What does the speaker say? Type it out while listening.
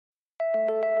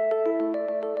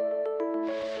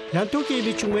Lantuke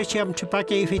bichungwe cham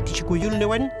chipake fetichi kuyul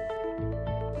newen.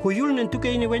 Kuyul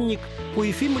nentuke newen ni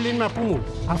kuifimulen mapumu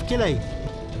afkelai.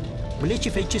 Bulechi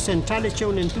fechi centrale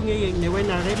cheu nentunge newen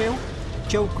aremeu.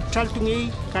 Cheu chaltunge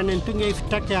kanentunge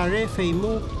ftake are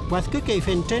feimu waskuke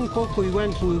fenten ko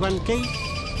kuiwan kei.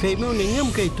 Feimu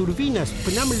nengem ke turbinas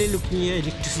penamle lukni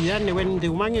elektricidad newen de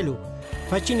umangelu.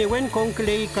 Fachi newen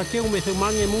konklei kakeu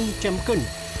methumange mun chamkun.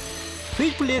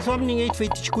 Fit pule somning eight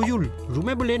feet kuyul.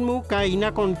 Rumebulen mu ka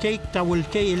ina kon cake tawul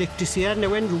ke elektricidad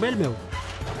newen rubelmeu.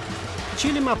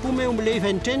 Chile mapume umble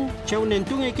fenten cheu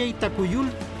nentunge ke takuyul.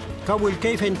 Kawul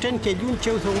ke fenten ke yun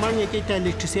cheu thongmange ke ta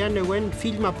elektricidad newen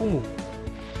fil mapumu.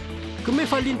 Kume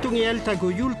falintunge el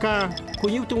takuyul ka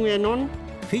kunyutunge non.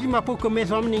 Fil mapu kume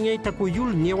somning eight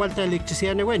takuyul niewalta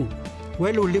elektricidad newen.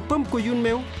 Welu lipum kuyun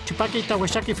meu chipake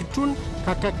tawashake fitrun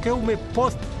kakakeu me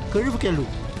post kurvkelu.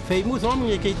 Feimu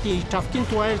somnye ke ti tafkin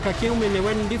tuael kakeu me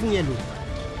newen livngelu.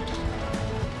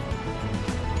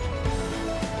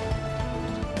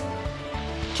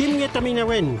 Kim ngetamina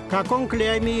wen ka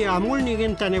konkleaimi amul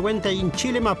nigenta newenta in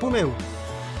Chile mapumeu.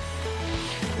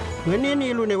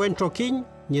 Weneni lu newen trokin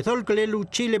ni tholklelu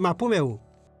Chile mapumeu.